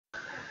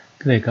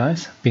Good day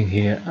guys, Bing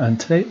here, and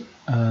today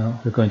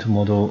we're going to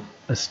model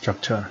a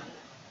structure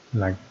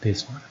like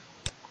this one.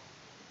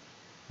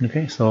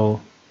 Okay,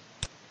 so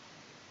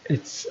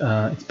it's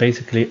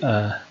basically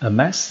a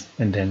mess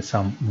and then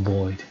some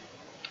void.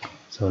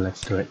 So let's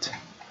do it.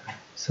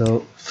 So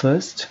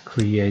first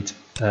create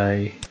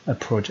a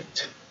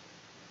project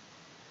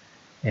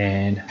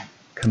and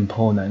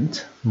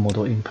component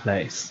model in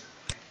place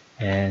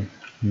and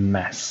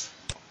mess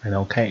and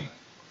OK.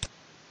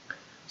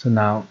 So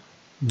now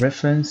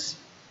reference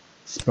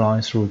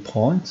spline through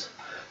points.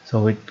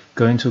 So we're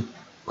going to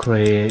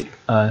create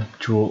a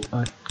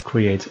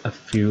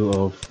few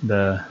of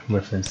the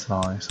reference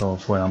lines. So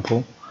for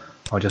example,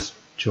 I'll just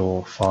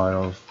draw 5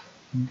 of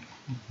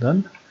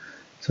them.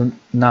 So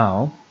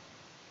now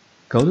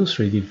go to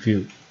 3D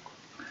view.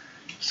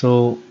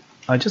 So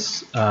I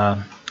just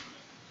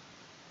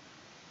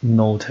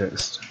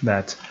noticed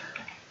that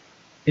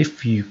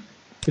if you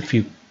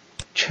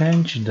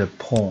change the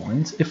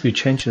points, if you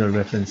change the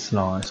reference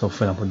line, so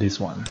for example this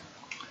one,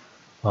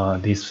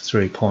 these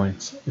 3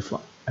 points,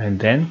 and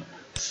then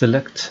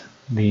select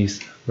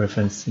these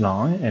reference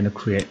line and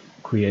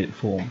create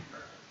form,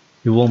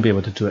 you won't be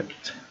able to do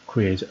it.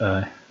 Create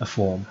a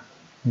form.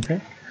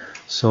 Okay,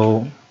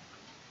 so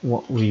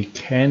what we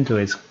can do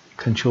is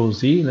Control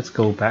Z. Let's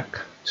go back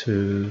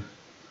to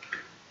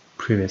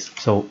previous.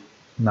 So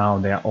now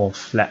they are all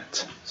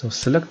flat. So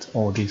select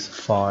all these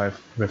 5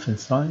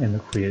 reference line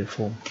and create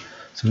form.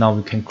 So now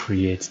we can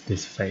create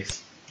this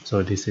face.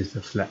 So this is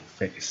the flat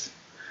face.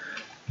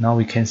 Now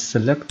we can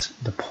select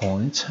the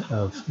point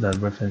of the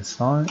reference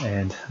line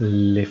and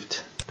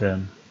lift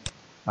them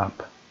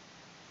up.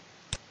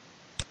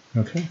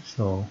 Okay,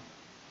 so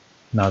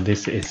now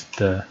this is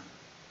the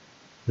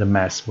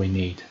mass we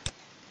need.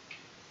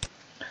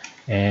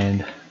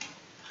 And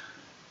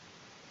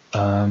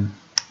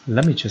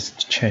let me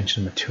just change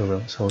the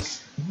material. So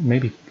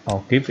maybe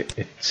I'll give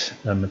it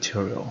a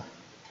material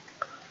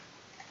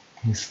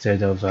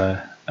instead of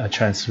a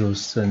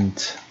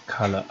translucent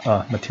color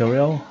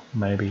material.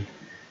 Maybe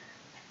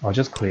I'll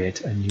just create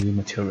a new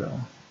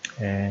material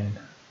and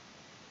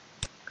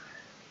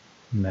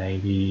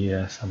maybe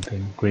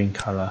something green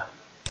color.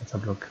 Let's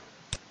have a look.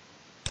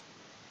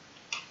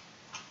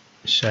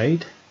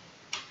 Shade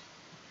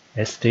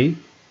SD.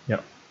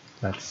 Yep,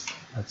 that's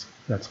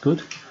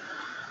good.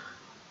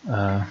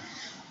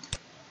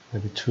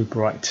 Maybe too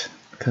bright.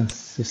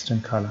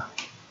 Consistent color.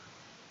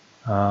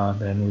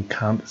 Then we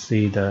can't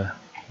see the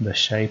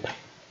shape.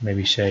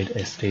 Maybe shade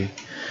SD.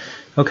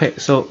 Okay,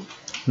 so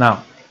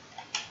now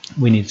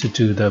we need to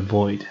do the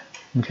void.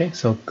 Okay,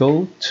 so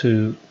go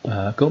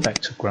back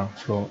to ground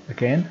floor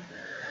again.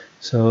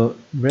 So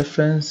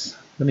reference,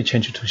 let me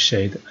change it to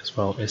shade as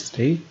well,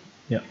 SD.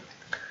 Yeah,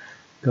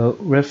 go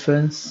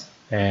reference,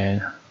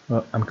 and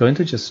I'm going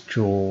to just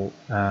draw,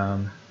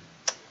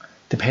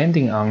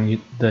 depending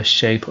on the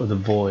shape of the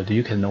void,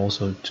 you can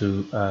also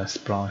do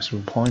spline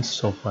through points.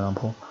 So for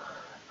example,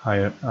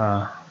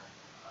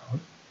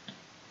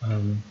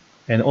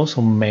 and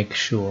also make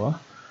sure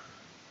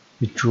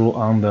we draw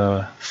on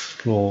the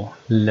floor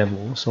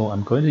level. So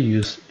I'm going to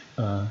use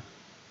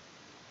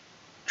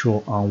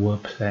draw on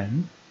work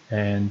plan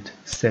and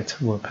set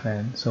work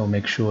plan. So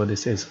make sure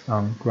this is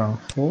on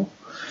ground floor.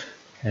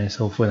 And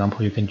so for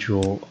example, you can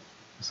draw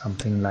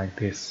something like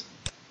this,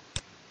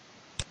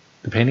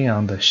 depending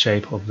on the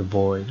shape of the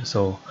void.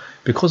 So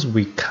because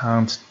we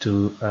can't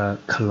do a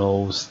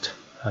closed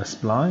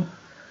spline,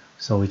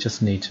 so we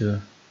just need to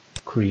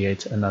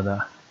create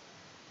another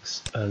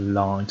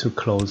line to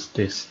close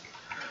this.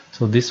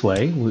 So this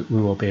way we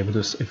will be able to,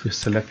 if we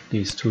select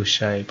these 2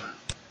 shapes,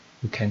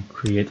 we can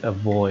create a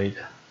void.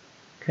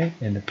 Okay,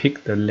 and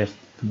pick the left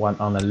one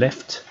on the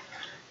left,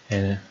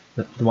 and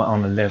the one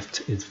on the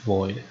left is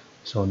void.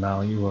 So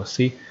now you will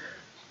see,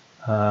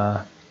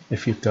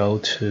 if you go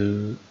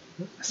to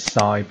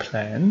side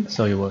plan,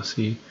 so you will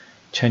see,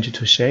 change it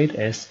to shade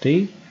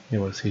SD, you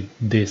will see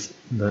this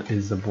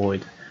is the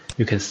void.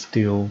 You can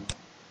still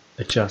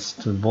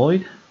adjust the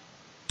void.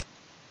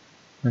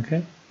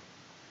 Okay.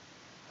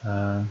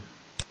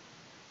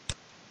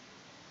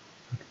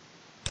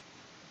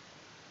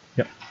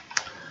 Yep.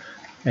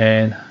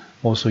 And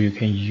also you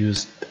can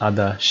use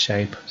other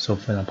shape. So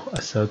for example,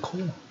 a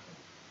circle.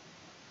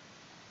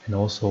 And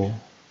also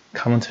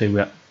currently we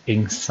are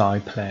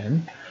inside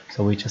plan,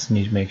 so we just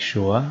need to make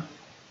sure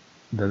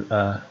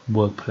the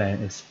work plan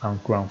is on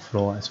ground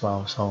floor as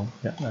well. So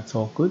yeah, that's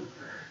all good.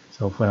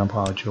 So for example,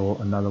 I'll draw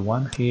another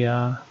one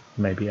here,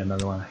 maybe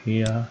another one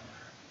here,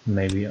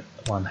 maybe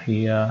one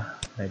here,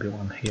 maybe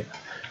one here,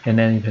 and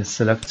then you can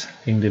select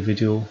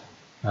individual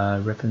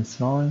reference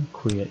line,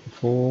 create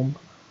form.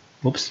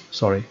 Oops,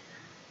 sorry,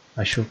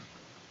 I should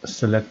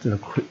select the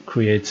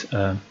create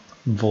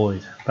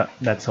void, but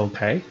that's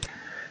okay.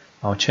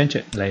 I'll change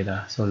it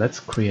later. So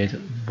let's create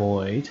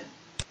void.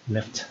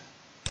 Left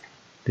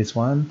this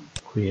one,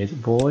 create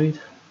void.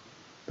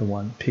 The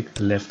one, pick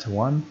the left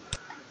one,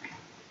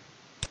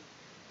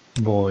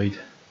 void,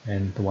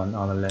 and the one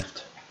on the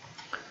left.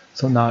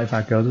 So now if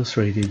I go to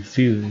 3D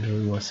view,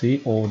 you will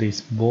see all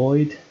these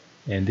void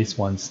and this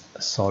one's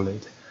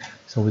solid.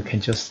 So we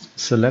can just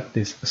select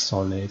this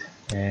solid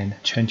and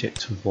change it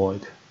to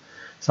void.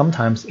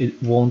 Sometimes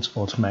it won't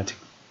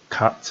automatically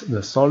cut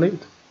the solid,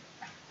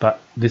 but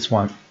this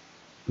one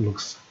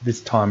looks,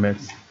 this time it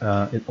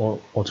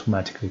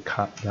automatically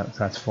cut.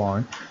 That's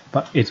fine.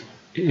 But if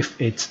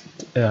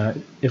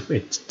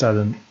it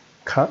doesn't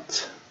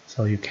cut,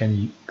 so you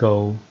can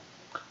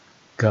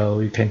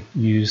you can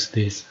use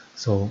this,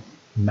 so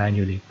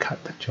manually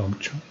cut the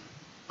geometry.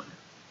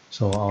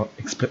 So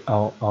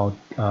I'll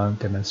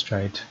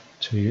demonstrate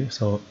to you.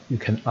 So you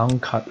can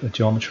uncut the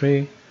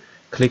geometry,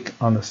 click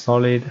on the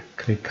solid,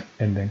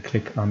 and then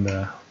click on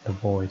the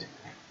void.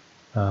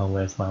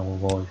 Where's my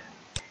void?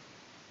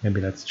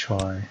 Maybe let's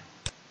try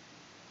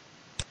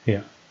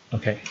here.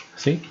 Okay,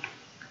 see?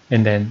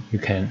 And then you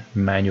can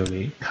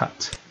manually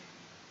cut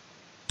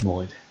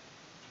void.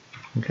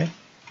 Okay.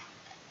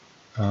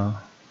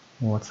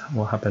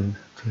 What happened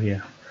to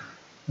here?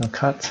 Now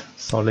cut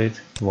solid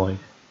void.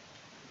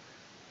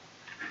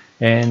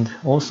 And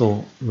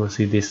also you'll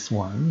see this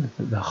one,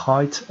 the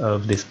height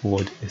of this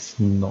void is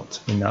not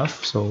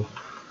enough, so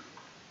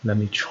let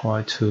me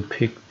try to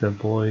pick the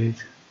void.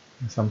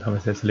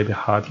 Sometimes it's a little bit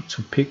hard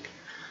to pick,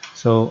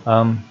 so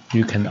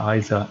you can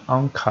either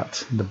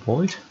uncut the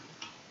void,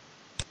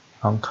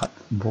 hang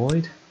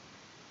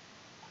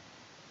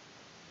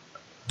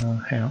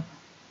on.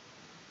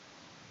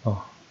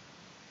 Oh,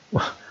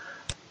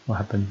 what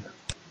happened?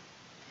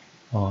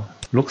 Oh,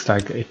 looks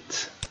like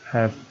it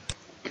have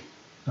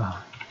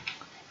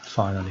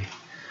finally.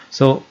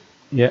 So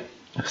yeah,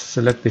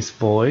 select this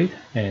void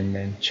and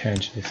then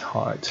change this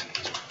height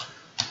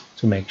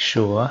to make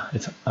sure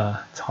it's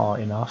high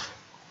enough.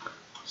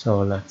 So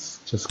let's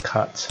just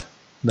cut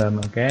them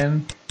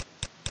again.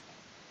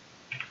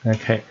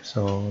 Okay,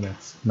 so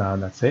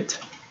that's it.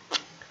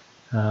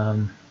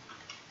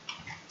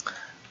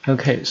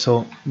 Okay,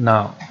 so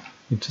now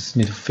we just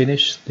need to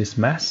finish this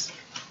mess,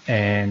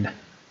 and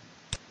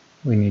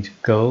we need to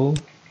go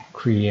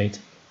create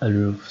a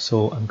roof.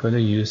 So I'm going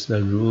to use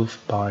the roof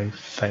by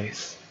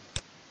face,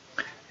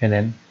 and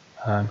then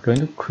I'm going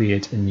to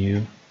create a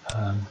new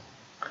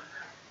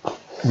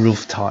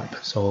roof type.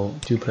 So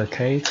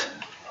duplicate,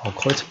 I'll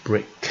call it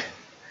brick,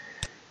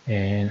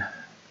 and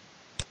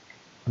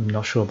I'm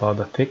not sure about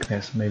the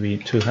thickness, maybe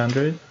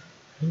 200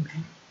 maybe.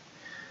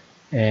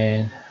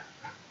 And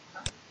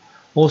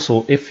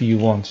also, if you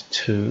want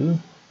to,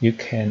 you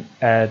can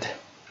add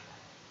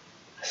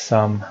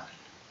some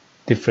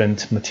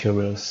different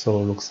materials, so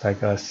it looks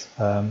like a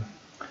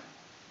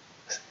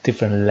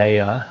different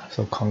layer,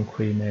 so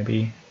concrete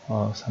maybe,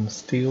 or some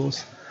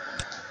steels.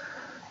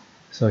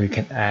 So you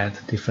can add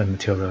different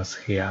materials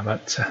here,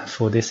 but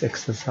for this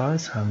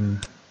exercise,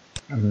 I'm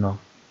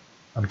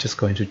just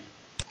going to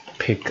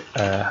pick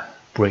a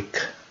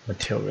brick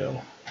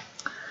material.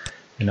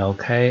 And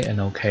OK, and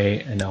OK,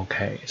 and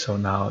OK. So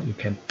now you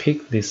can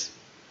pick this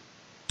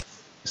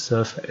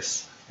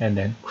surface and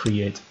then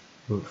create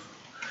roof.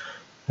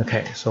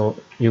 Okay, so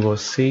you will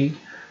see,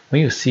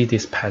 when you see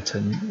this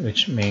pattern,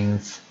 which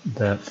means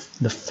the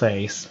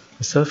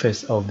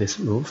surface of this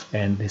roof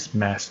and this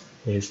mass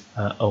is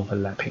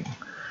overlapping.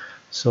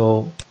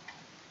 So,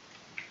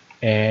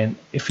 and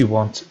if you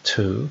want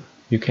to,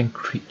 you can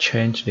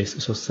change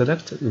this. So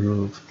select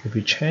roof. If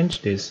you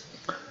change this,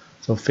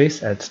 so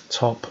face at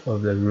top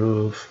of the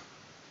roof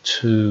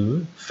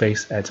to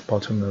face at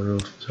bottom of the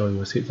roof, so you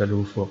will see the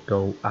roof will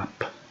go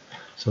up.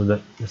 So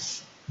the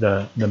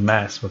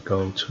mass will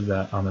go to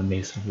the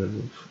underneath of the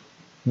roof.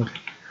 Okay.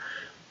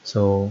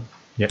 So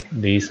yeah,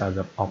 these are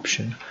the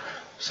options.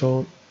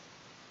 So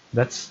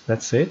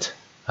that's it.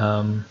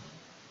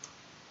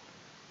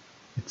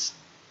 It's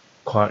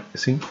quite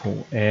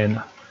simple,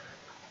 and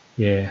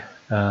yeah,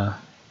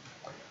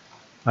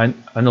 I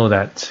know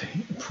that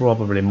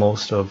probably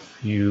most of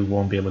you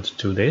won't be able to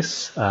do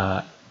this.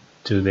 I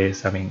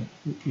mean,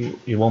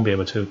 you won't be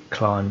able to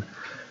climb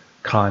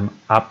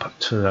up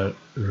to the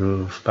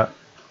roof, but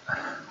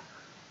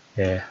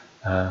yeah,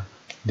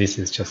 this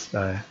is just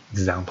an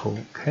example.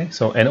 Okay,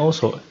 so, and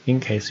also in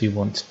case you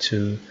want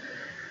to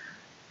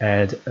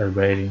add a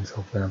railing,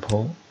 so for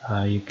example,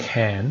 you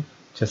can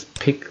just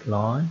pick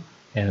line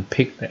and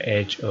pick the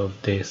edge of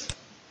this.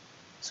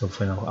 So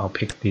for example, I'll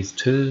pick these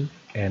two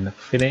and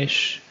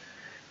finish,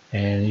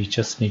 and you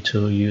just need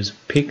to use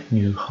pick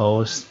new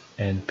holes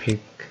and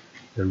pick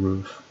the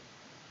roof,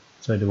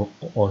 so it will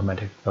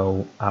automatically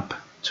go up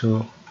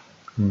to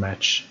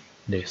match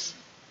this.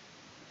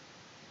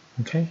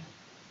 Okay,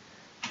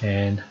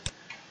 and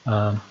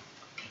I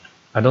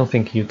don't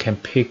think you can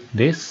pick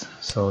this,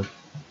 so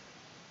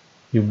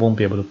you won't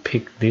be able to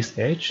pick this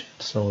edge.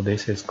 So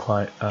this is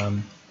quite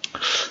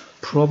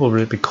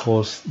probably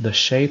because the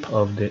shape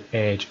of the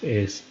edge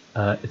is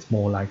it's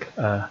more like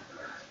a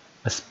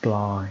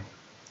spline,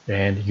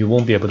 and you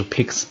won't be able to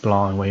pick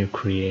spline when you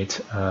create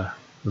a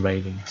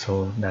railing.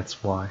 So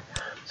that's why.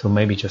 So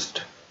maybe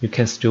just you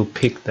can still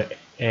pick the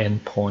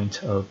end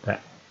point of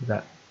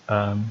that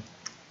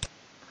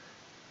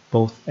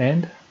both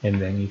end,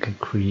 and then you can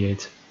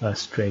create a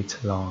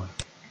straight line.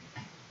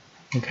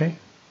 Okay.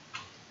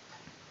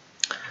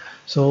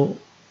 So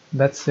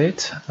that's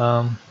it.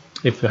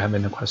 If you have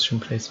any question,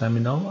 please let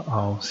me know.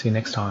 I'll see you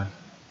next time.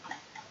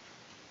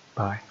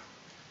 Bye.